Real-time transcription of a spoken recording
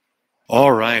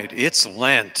All right, it's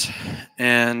Lent,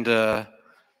 and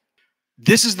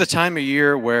this is the time of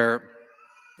year where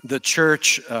the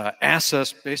church asks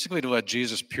us basically to let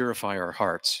Jesus purify our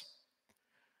hearts.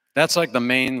 That's like the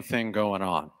main thing going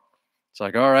on. It's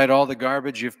like, all right, all the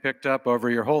garbage you've picked up over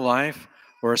your whole life,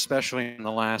 or especially in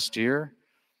the last year,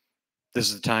 this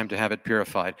is the time to have it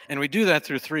purified. And we do that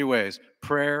through three ways: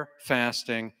 prayer,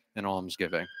 fasting, and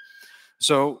almsgiving.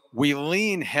 So we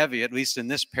lean heavy, at least in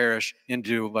this parish,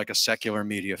 into like a secular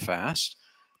media fast.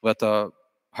 Let the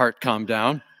heart calm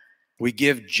down. We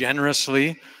give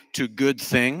generously to good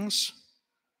things.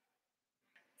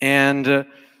 And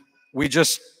we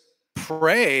just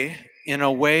pray in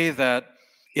a way that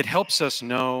it helps us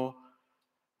know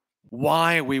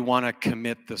why we want to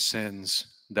commit the sins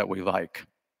that we like.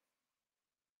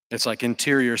 It's like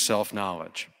interior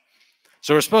self-knowledge.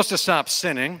 So we're supposed to stop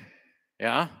sinning,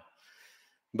 yeah?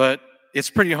 But it's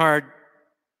pretty hard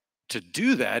to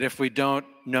do that if we don't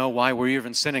know why we're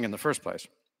even sinning in the first place.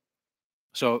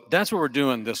 So that's what we're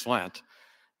doing this Lent.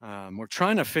 We're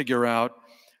trying to figure out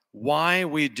why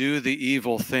we do the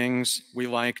evil things we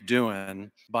like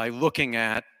doing by looking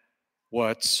at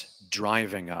what's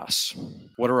driving us.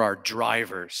 What are our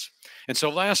drivers? And so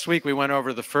last week we went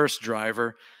over the first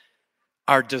driver,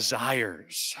 our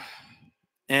desires.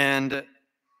 And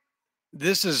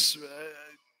this is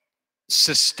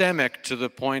systemic to the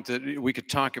point that we could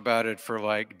talk about it for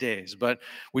like days. But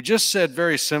we just said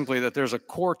very simply that there's a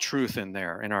core truth in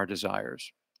there in our desires.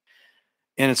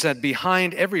 And it's that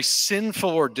behind every sinful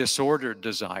or disordered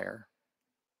desire,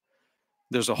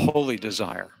 there's a holy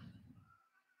desire.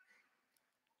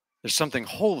 There's something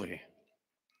holy.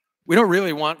 We don't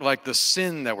really want like the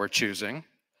sin that we're choosing,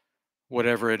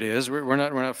 whatever it is. We're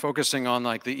not focusing on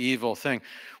like the evil thing.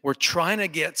 We're trying to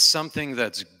get something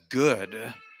that's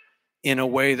good in a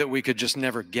way that we could just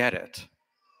never get it.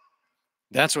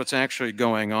 That's what's actually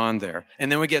going on there.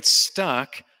 And then we get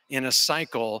stuck in a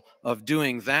cycle of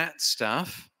doing that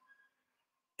stuff,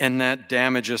 and that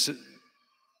damages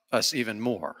us even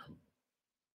more.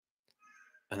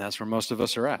 And that's where most of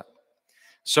us are at.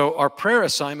 So our prayer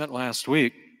assignment last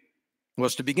week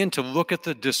was to begin to look at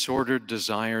the disordered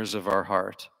desires of our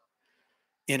heart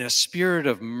in a spirit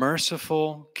of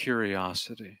merciful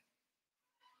curiosity,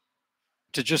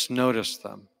 to just notice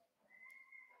them.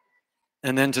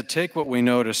 And then to take what we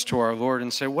notice to our Lord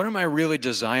and say, what am I really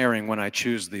desiring when I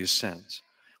choose these sins?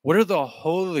 What are the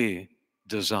holy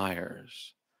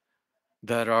desires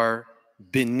that are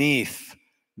beneath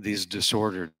these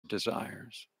disordered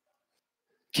desires?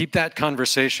 Keep that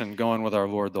conversation going with our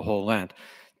Lord the whole Lent.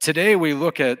 Today we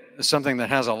look at something that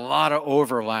has a lot of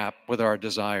overlap with our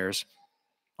desires,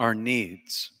 our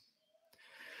needs.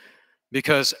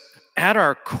 Because at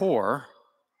our core,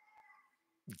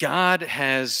 God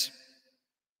has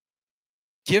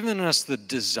given us the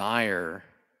desire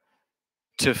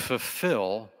to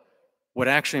fulfill what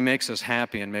actually makes us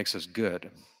happy and makes us good.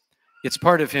 It's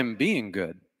part of Him being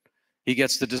good. He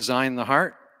gets to design the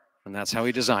heart, and that's how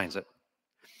He designs it.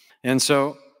 And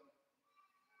so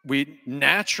we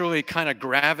naturally kind of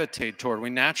gravitate toward, we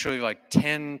naturally like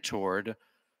tend toward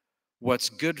what's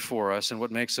good for us and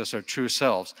what makes us our true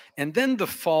selves. And then the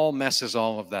fall messes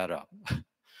all of that up.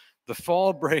 The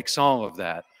fall breaks all of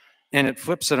that, and it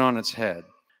flips it on its head.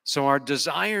 So our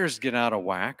desires get out of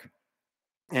whack,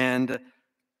 and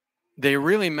they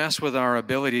really mess with our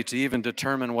ability to even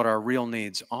determine what our real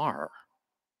needs are.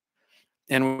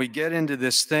 And we get into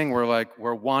this thing where like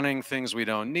we're wanting things we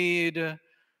don't need,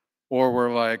 or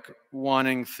we're like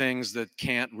wanting things that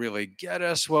can't really get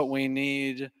us what we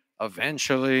need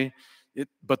eventually,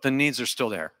 but the needs are still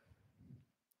there.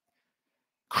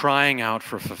 Crying out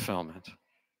for fulfillment,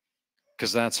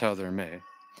 because that's how they're made.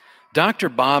 Dr.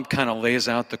 Bob kind of lays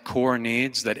out the core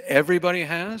needs that everybody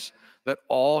has, that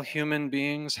all human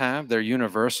beings have. They're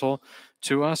universal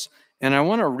to us. And I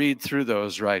want to read through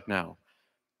those right now.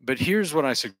 But here's what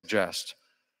I suggest.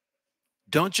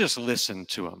 Don't just listen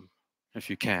to them if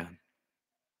you can.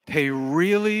 Pay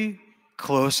really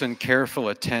close and careful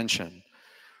attention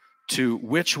to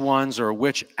which ones or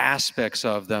which aspects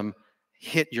of them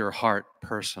hit your heart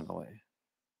personally.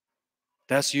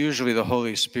 That's usually the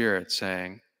Holy Spirit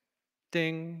saying,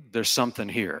 ding, there's something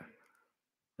here.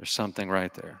 There's something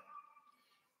right there.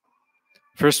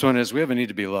 First one is we have a need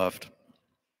to be loved.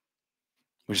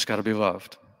 We just got to be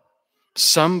loved.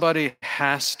 Somebody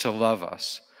has to love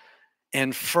us.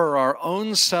 And for our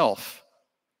own self,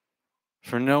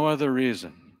 for no other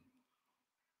reason,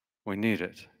 we need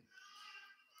it.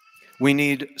 We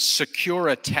need secure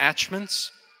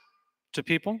attachments to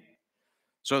people.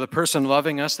 So the person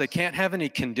loving us, they can't have any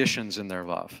conditions in their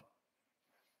love.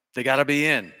 They got to be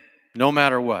in, no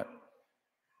matter what.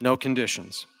 no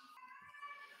conditions.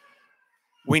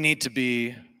 We need to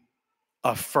be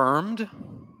affirmed.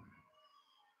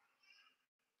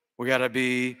 We got to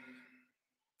be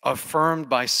affirmed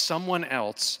by someone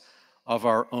else of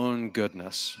our own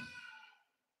goodness.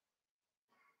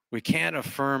 We can't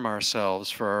affirm ourselves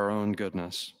for our own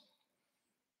goodness.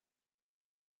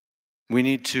 We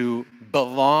need to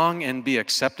belong and be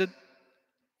accepted.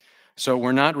 So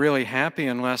we're not really happy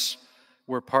unless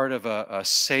we're part of a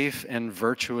safe and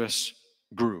virtuous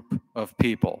group of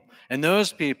people. And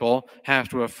those people have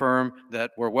to affirm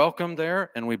that we're welcome there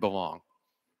and we belong.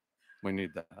 We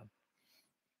need that.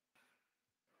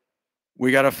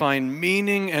 We got to find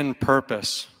meaning and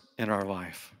purpose in our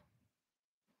life.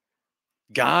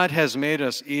 God has made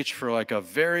us each for like a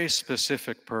very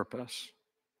specific purpose.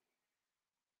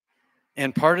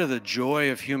 And part of the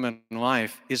joy of human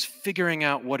life is figuring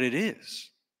out what it is.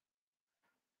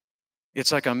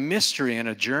 It's like a mystery and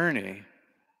a journey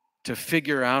to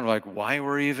figure out like why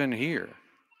we're even here,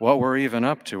 what we're even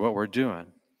up to, what we're doing.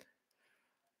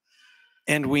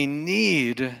 And we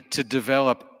need to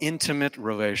develop intimate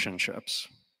relationships.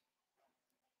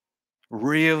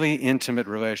 Really intimate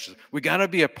relationships. We got to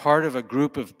be a part of a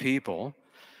group of people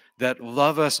that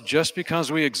love us just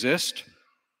because we exist,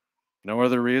 no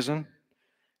other reason,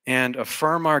 and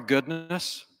affirm our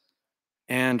goodness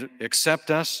and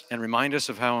accept us and remind us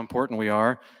of how important we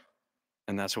are.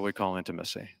 And that's what we call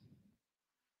intimacy.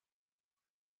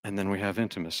 And then we have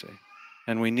intimacy,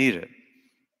 and we need it.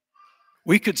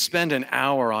 We could spend an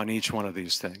hour on each one of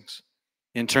these things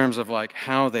in terms of like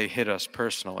how they hit us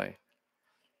personally.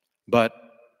 But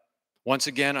once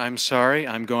again, I'm sorry,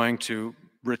 I'm going to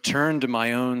return to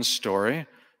my own story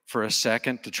for a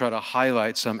second to try to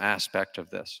highlight some aspect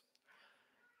of this.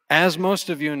 As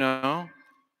most of you know,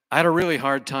 I had a really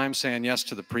hard time saying yes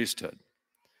to the priesthood.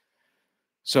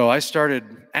 So I started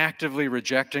actively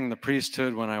rejecting the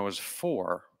priesthood when I was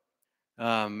 4.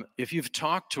 If you've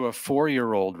talked to a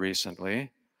 4-year-old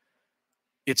recently,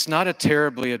 it's not a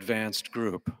terribly advanced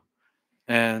group.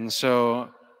 And so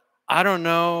I don't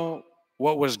know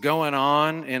what was going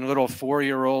on in little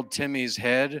 4-year-old Timmy's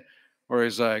head, where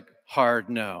he's like, hard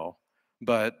no.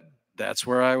 But that's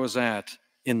where I was at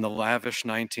in the lavish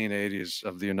 1980s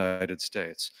of the United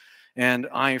States. And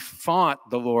I fought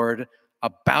the Lord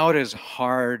about as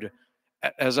hard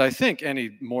as I think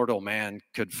any mortal man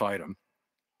could fight him.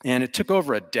 And it took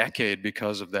over a decade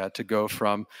because of that to go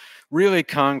from really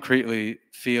concretely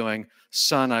feeling,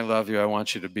 son, I love you, I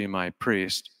want you to be my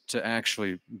priest, to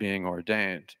actually being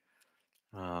ordained.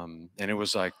 And it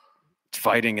was like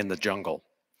fighting in the jungle.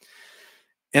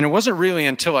 And it wasn't really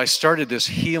until I started this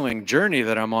healing journey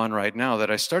that I'm on right now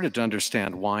that I started to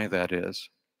understand why that is.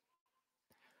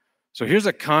 So here's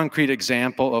a concrete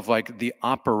example of like the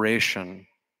operation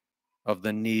of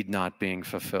the need not being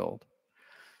fulfilled.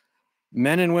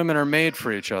 Men and women are made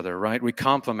for each other, right? We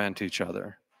complement each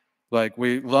other. Like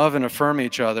we love and affirm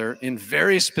each other in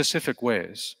very specific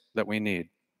ways that we need.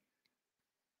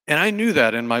 And I knew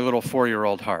that in my little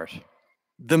 4-year-old heart.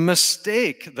 The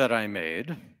mistake that I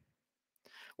made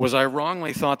was I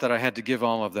wrongly thought that I had to give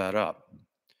all of that up.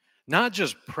 Not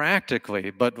just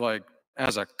practically, but like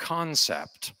as a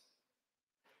concept.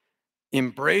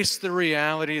 Embrace the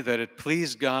reality that it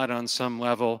pleased God on some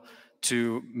level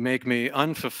to make me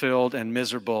unfulfilled and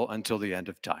miserable until the end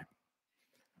of time.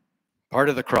 Part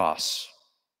of the cross,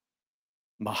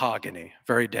 mahogany,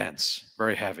 very dense,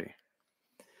 very heavy.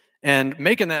 And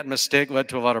making that mistake led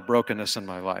to a lot of brokenness in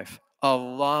my life, a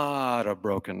lot of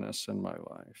brokenness in my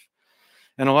life,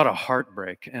 and a lot of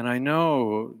heartbreak. And I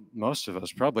know most of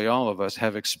us, probably all of us,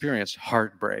 have experienced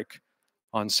heartbreak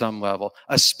on some level,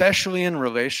 especially in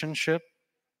relationship,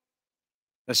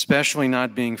 especially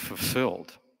not being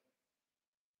fulfilled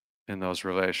in those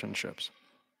relationships.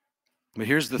 But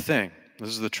here's the thing, this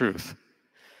is the truth.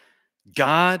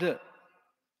 God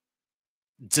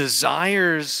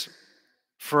desires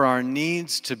for our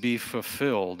needs to be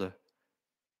fulfilled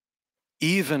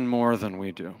even more than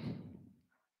we do.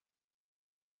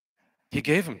 He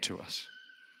gave them to us.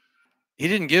 He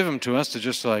didn't give them to us to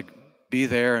just like be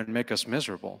there and make us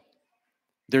miserable.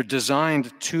 They're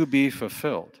designed to be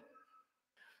fulfilled.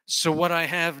 So what I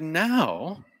have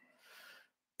now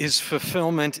is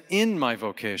fulfillment in my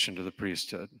vocation to the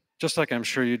priesthood, just like I'm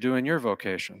sure you do in your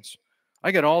vocations. I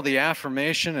get all the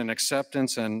affirmation and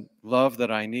acceptance and love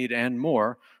that I need and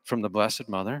more from the Blessed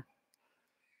Mother,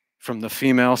 from the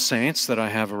female saints that I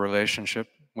have a relationship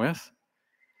with,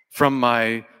 from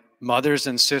my mothers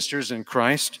and sisters in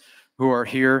Christ who are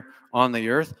here on the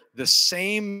earth. The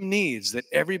same needs that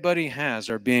everybody has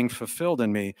are being fulfilled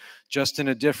in me, just in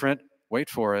a different,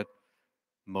 wait for it,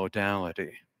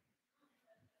 modality.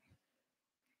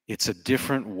 It's a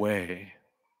different way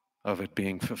of it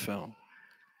being fulfilled.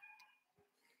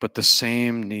 But the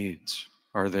same needs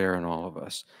are there in all of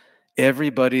us.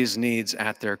 Everybody's needs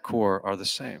at their core are the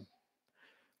same.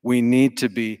 We need to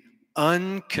be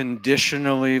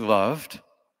unconditionally loved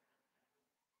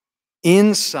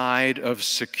inside of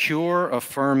secure,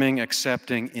 affirming,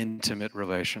 accepting, intimate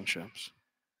relationships.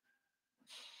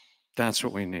 That's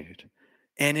what we need.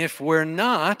 And if we're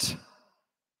not,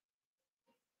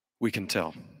 we can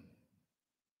tell.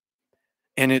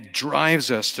 And it drives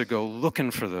us to go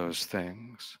looking for those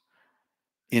things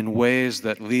in ways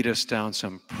that lead us down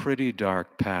some pretty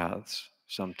dark paths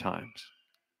sometimes.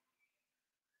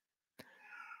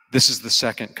 This is the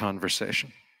second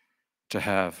conversation to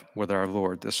have with our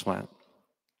Lord this Lent.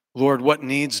 Lord, what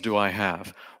needs do I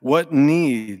have? What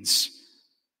needs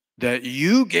that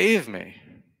you gave me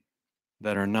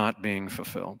that are not being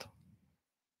fulfilled?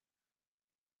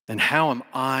 And how am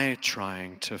I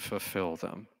trying to fulfill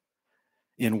them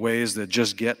in ways that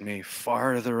just get me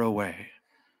farther away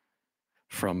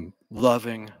from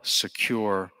loving,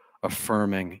 secure,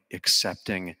 affirming,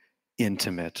 accepting,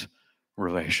 intimate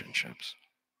relationships?